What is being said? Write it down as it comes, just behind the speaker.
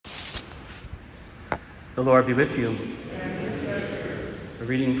The Lord be with you. A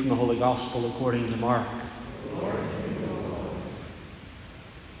reading from the Holy Gospel according to Mark.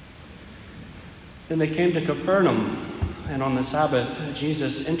 Then they came to Capernaum, and on the Sabbath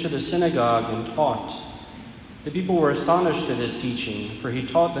Jesus entered the synagogue and taught. The people were astonished at his teaching, for he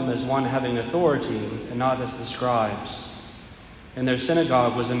taught them as one having authority and not as the scribes. In their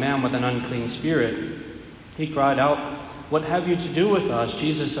synagogue was a man with an unclean spirit. He cried out, "What have you to do with us,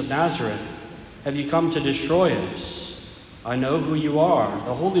 Jesus of Nazareth? Have you come to destroy us? I know who you are,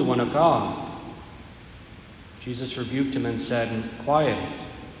 the Holy One of God." Jesus rebuked him and said, "Quiet,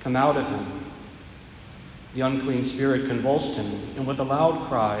 come out of him." The unclean spirit convulsed him, and with a loud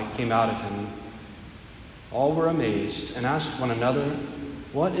cry came out of him. All were amazed and asked one another,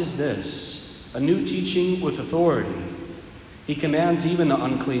 "What is this? A new teaching with authority. He commands even the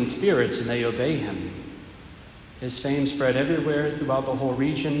unclean spirits, and they obey him." His fame spread everywhere throughout the whole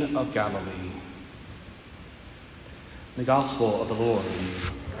region of Galilee. The Gospel of the Lord.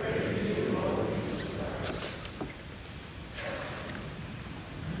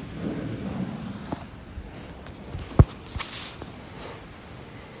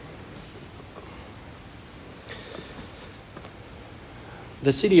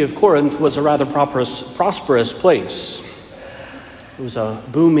 The city of Corinth was a rather prosperous place. It was a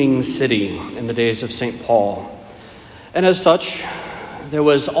booming city in the days of St. Paul. And as such, there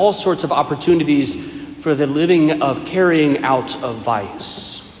was all sorts of opportunities for the living of carrying out of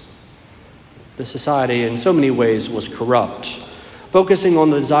vice. The society in so many ways was corrupt, focusing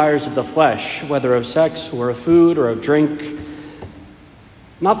on the desires of the flesh, whether of sex or of food or of drink,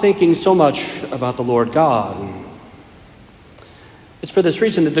 not thinking so much about the Lord God. It's for this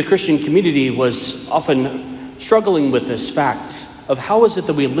reason that the Christian community was often struggling with this fact of how is it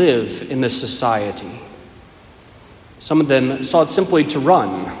that we live in this society. Some of them sought simply to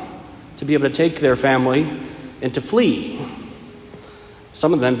run, to be able to take their family and to flee.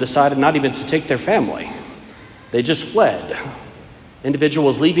 Some of them decided not even to take their family. They just fled.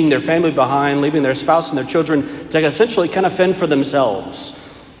 Individuals leaving their family behind, leaving their spouse and their children to essentially kind of fend for themselves.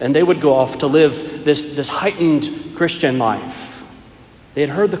 And they would go off to live this heightened Christian life. They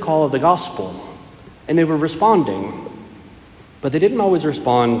had heard the call of the gospel, and they were responding. But they didn't always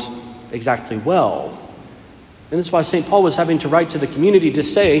respond exactly well. And this is why St. Paul was having to write to the community to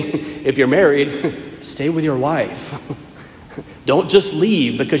say, if you're married, stay with your wife. Don't just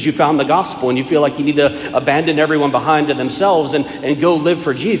leave because you found the gospel and you feel like you need to abandon everyone behind to themselves and go live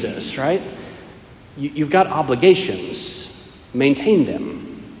for Jesus, right? You've got obligations. Maintain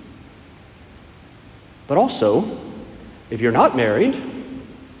them. But also, if you're not married,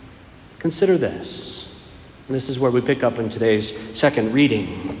 consider this. And this is where we pick up in today's second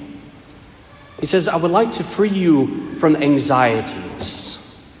reading. He says, I would like to free you from anxieties.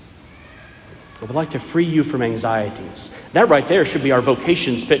 I would like to free you from anxieties. That right there should be our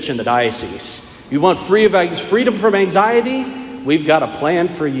vocations pitch in the diocese. You want freedom from anxiety? We've got a plan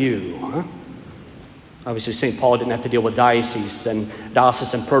for you. Huh? Obviously, St. Paul didn't have to deal with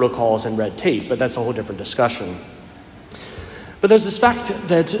diocesan protocols and red tape, but that's a whole different discussion. But there's this fact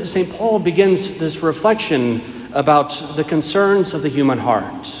that St. Paul begins this reflection about the concerns of the human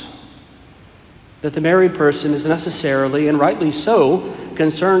heart. That the married person is necessarily, and rightly so,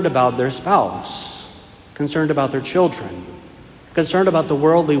 concerned about their spouse, concerned about their children, concerned about the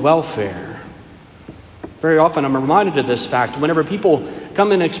worldly welfare. Very often I'm reminded of this fact whenever people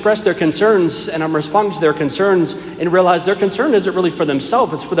come and express their concerns, and I'm responding to their concerns and realize their concern isn't really for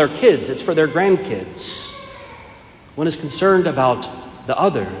themselves, it's for their kids, it's for their grandkids. One is concerned about the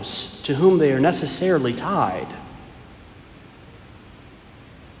others to whom they are necessarily tied.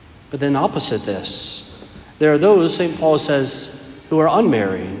 But then opposite this, there are those, St. Paul says, who are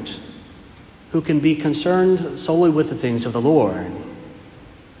unmarried, who can be concerned solely with the things of the Lord.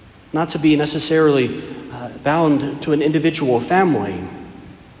 Not to be necessarily bound to an individual family,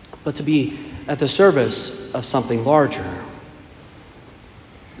 but to be at the service of something larger.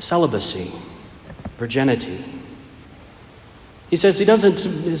 Celibacy, virginity. He says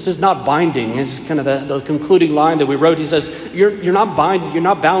this is not binding. It's kind of the concluding line that we wrote. He says, you're not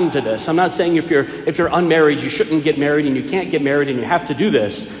bound to this. I'm not saying if you're unmarried, you shouldn't get married and you can't get married and you have to do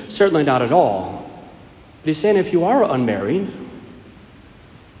this. Certainly not at all. But he's saying if you are unmarried,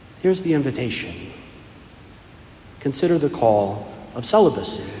 here's the invitation. Consider the call of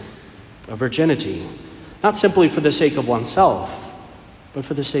celibacy, of virginity, not simply for the sake of oneself, but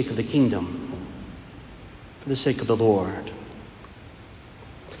for the sake of the kingdom, for the sake of the Lord.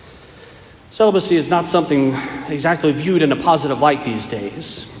 Celibacy is not something exactly viewed in a positive light these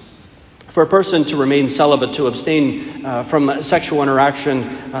days. For a person to remain celibate, to abstain from sexual interaction,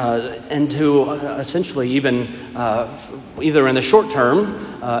 and to essentially even, either in the short term,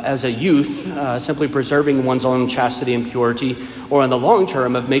 as a youth, simply preserving one's own chastity and purity, or in the long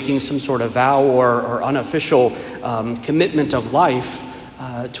term of making some sort of vow or unofficial commitment of life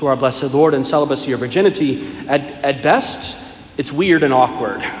to our blessed Lord in celibacy or virginity, at best, it's weird and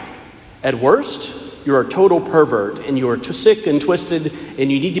awkward. At worst, you're a total pervert, and you are sick and twisted,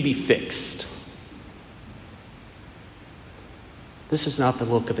 and you need to be fixed. This is not the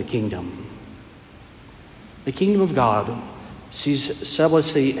look of the kingdom. The kingdom of God sees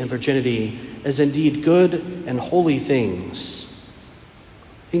celibacy and virginity as indeed good and holy things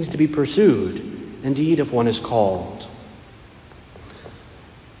to be pursued, indeed, if one is called.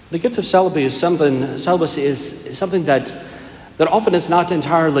 The gift of celibacy is something that often is not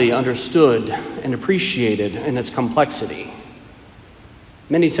entirely understood and appreciated in its complexity.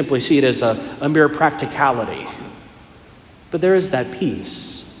 Many simply see it as a mere practicality. But there is that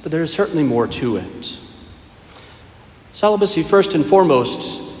piece, but there is certainly more to it. Celibacy, first and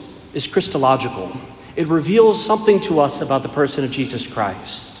foremost, is Christological. It reveals something to us about the person of Jesus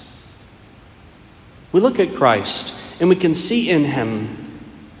Christ. We look at Christ, and we can see in him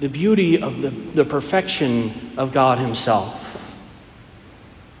the beauty of the perfection of God himself.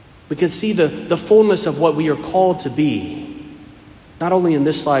 We can see the fullness of what we are called to be, not only in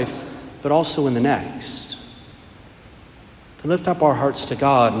this life, but also in the next. To lift up our hearts to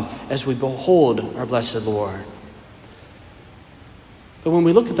God as we behold our blessed Lord. But when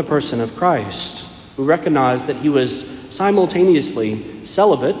we look at the person of Christ, we recognize that he was simultaneously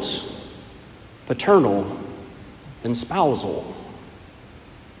celibate, paternal, and spousal.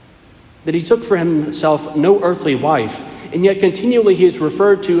 That he took for himself no earthly wife, and yet continually he is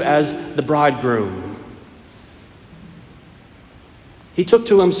referred to as the bridegroom. He took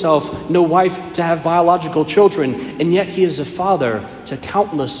to himself no wife to have biological children, and yet he is a father to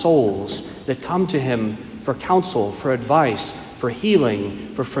countless souls that come to him for counsel, for advice, for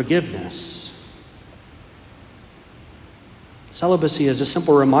healing, for forgiveness. Celibacy is a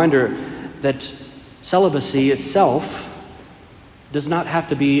simple reminder that celibacy itself does not have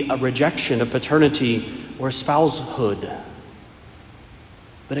to be a rejection of paternity or spousehood,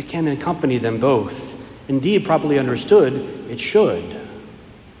 but it can accompany them both. Indeed, properly understood, it should.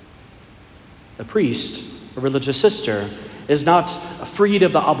 The priest, a religious sister, is not freed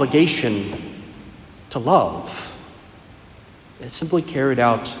of the obligation to love. It's simply carried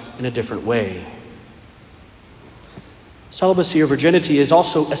out in a different way. Celibacy or virginity is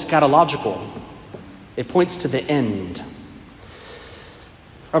also eschatological. It points to the end.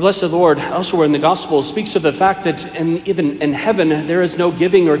 Our blessed Lord, elsewhere in the Gospel, speaks of the fact that even in heaven, there is no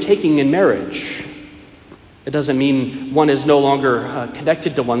giving or taking in marriage. It doesn't mean one is no longer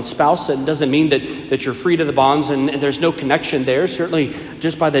connected to one's spouse. It doesn't mean that you're free to the bonds and there's no connection there. Certainly,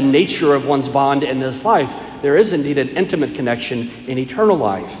 just by the nature of one's bond in this life, there is indeed an intimate connection in eternal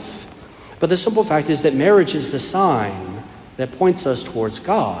life. But the simple fact is that marriage is the sign that points us towards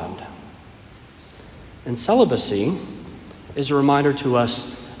God. And celibacy is a reminder to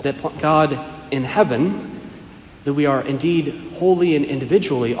us that God in heaven, that we are indeed wholly and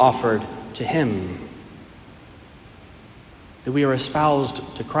individually offered to him. That we are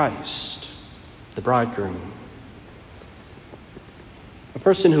espoused to Christ, the bridegroom. A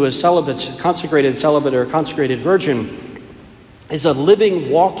person who is celibate, or consecrated virgin, is a living,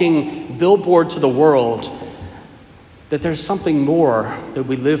 walking billboard to the world that there's something more that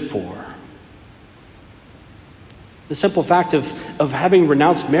we live for. The simple fact of having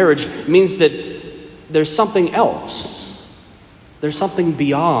renounced marriage means that there's something else. There's something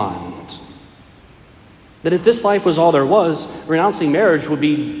beyond. That if this life was all there was, renouncing marriage would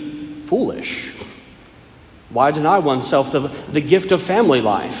be foolish. Why deny oneself the gift of family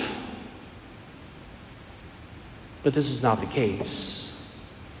life? But this is not the case.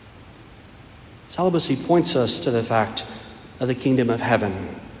 Celibacy points us to the fact of the kingdom of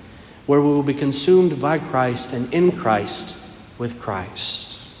heaven, where we will be consumed by Christ and in Christ with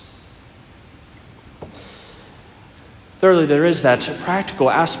Christ. Thirdly, there is that practical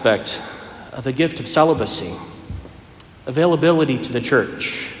aspect of the gift of celibacy, availability to the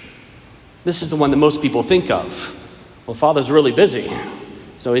church. This is the one that most people think of. Well, Father's really busy,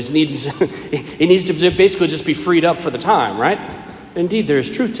 so he needs to basically just be freed up for the time, right? Indeed, there is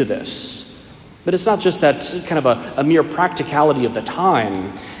truth to this. But it's not just that kind of a mere practicality of the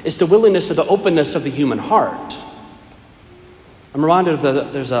time. It's the willingness of the openness of the human heart. I'm reminded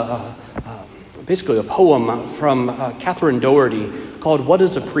of there's basically a poem from Catherine Doherty called "What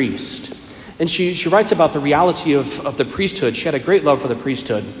is a Priest?" And she writes about the reality of the priesthood. She had a great love for the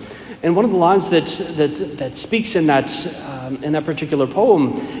priesthood. And one of the lines that speaks in that particular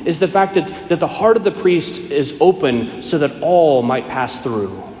poem is the fact that the heart of the priest is open so that all might pass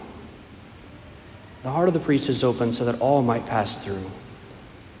through. The heart of the priest is open so that all might pass through.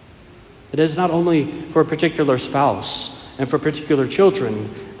 It is not only for a particular spouse and for particular children,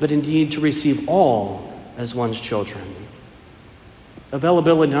 but indeed to receive all as one's children.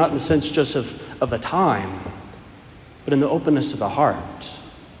 Availability not in the sense just of the time, but in the openness of the heart,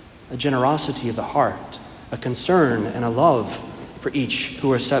 a generosity of the heart, a concern and a love for each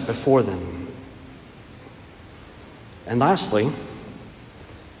who are set before them. And lastly,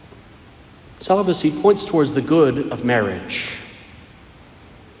 celibacy points towards the good of marriage.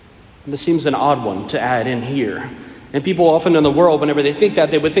 And this seems an odd one to add in here. And people often in the world, whenever they think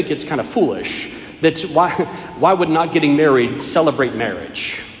that, they would think it's kind of foolish. That's why would not getting married celebrate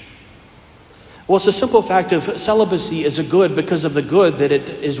marriage? Well, it's a simple fact of celibacy is a good because of the good that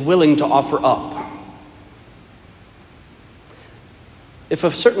it is willing to offer up. If a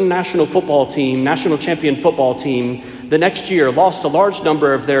certain national champion football team, the next year lost a large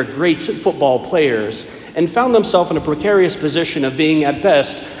number of their great football players and found themselves in a precarious position of being at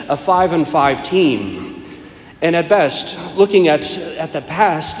best a 5-5 team, and at best looking at the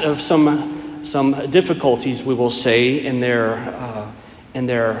past of some difficulties, we will say, in their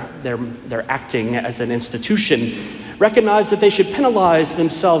acting as an institution, recognize that they should penalize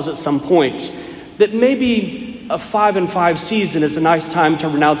themselves at some point, that maybe a 5-5 season is a nice time to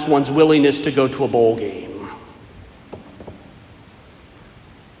renounce one's willingness to go to a bowl game.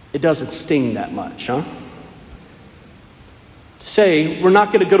 It doesn't sting that much, huh? To say we're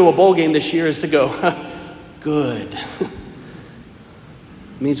not going to go to a bowl game this year is to go, good. It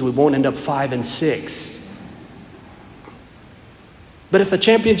means we won't end up 5-6. But if a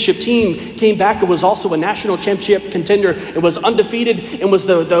championship team came back and was also a national championship contender, it was undefeated and was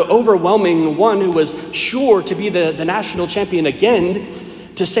the overwhelming one who was sure to be the national champion again,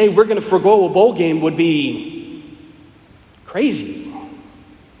 to say we're going to forgo a bowl game would be crazy.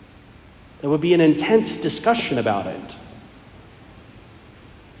 There would be an intense discussion about it.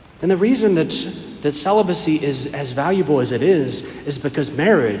 And the reason that celibacy is as valuable as it is because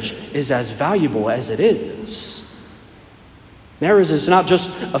marriage is as valuable as it is. Marriage is not just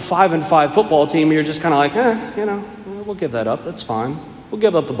a 5-5 football team where you're just kind of like, we'll give that up. That's fine. We'll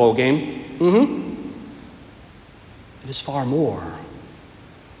give up the bowl game. It is far more.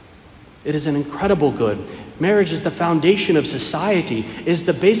 It is an incredible good. Marriage is the foundation of society, is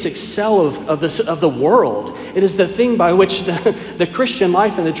the basic cell of the world. It is the thing by which the Christian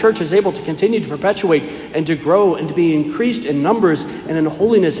life and the church is able to continue to perpetuate and to grow and to be increased in numbers and in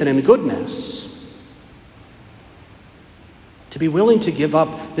holiness and in goodness. To be willing to give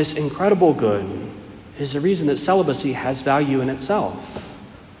up this incredible good is the reason that celibacy has value in itself.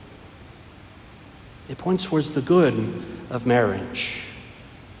 It points towards the good of marriage.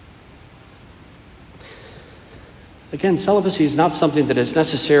 Again, celibacy is not something that is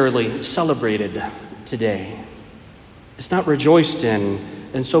necessarily celebrated today. It's not rejoiced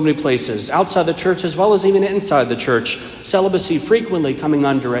in so many places, outside the church as well as even inside the church. Celibacy frequently coming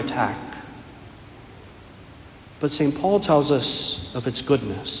under attack. But St. Paul tells us of its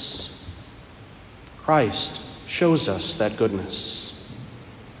goodness. Christ shows us that goodness.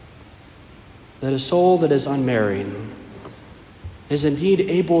 That a soul that is unmarried is indeed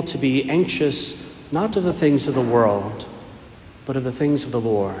able to be anxious not of the things of the world, but of the things of the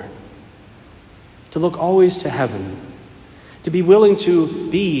Lord. To look always to heaven. To be willing to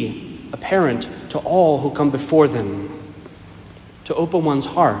be a parent to all who come before them. To open one's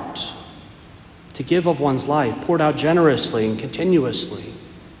heart. To give of one's life, poured out generously and continuously,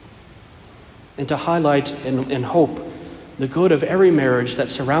 and to highlight and hope the good of every marriage that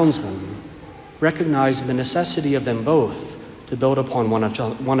surrounds them, recognizing the necessity of them both to build upon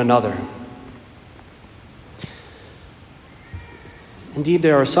one another. Indeed,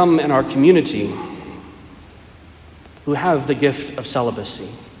 there are some in our community who have the gift of celibacy,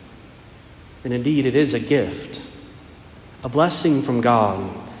 and indeed it is a gift, a blessing from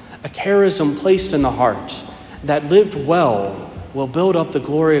God, a charism placed in the heart that lived well will build up the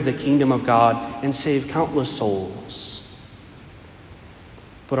glory of the kingdom of God and save countless souls.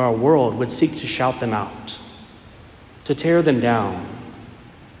 But our world would seek to shout them out, to tear them down,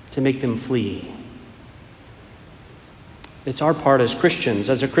 to make them flee. It's our part as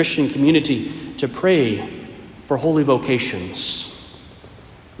Christians, as a Christian community, to pray for holy vocations.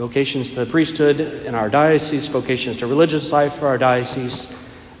 Vocations to the priesthood in our diocese, vocations to religious life for our diocese,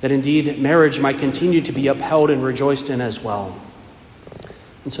 that indeed marriage might continue to be upheld and rejoiced in as well.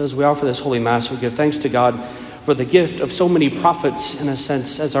 And so as we offer this Holy Mass, we give thanks to God for for the gift of so many prophets, in a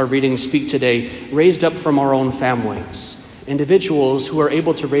sense, as our readings speak today, raised up from our own families. Individuals who are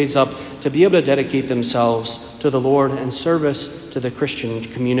able to raise up to be able to dedicate themselves to the Lord and service to the Christian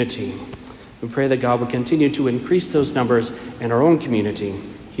community. We pray that God will continue to increase those numbers in our own community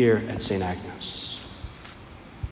here at St. Agnes.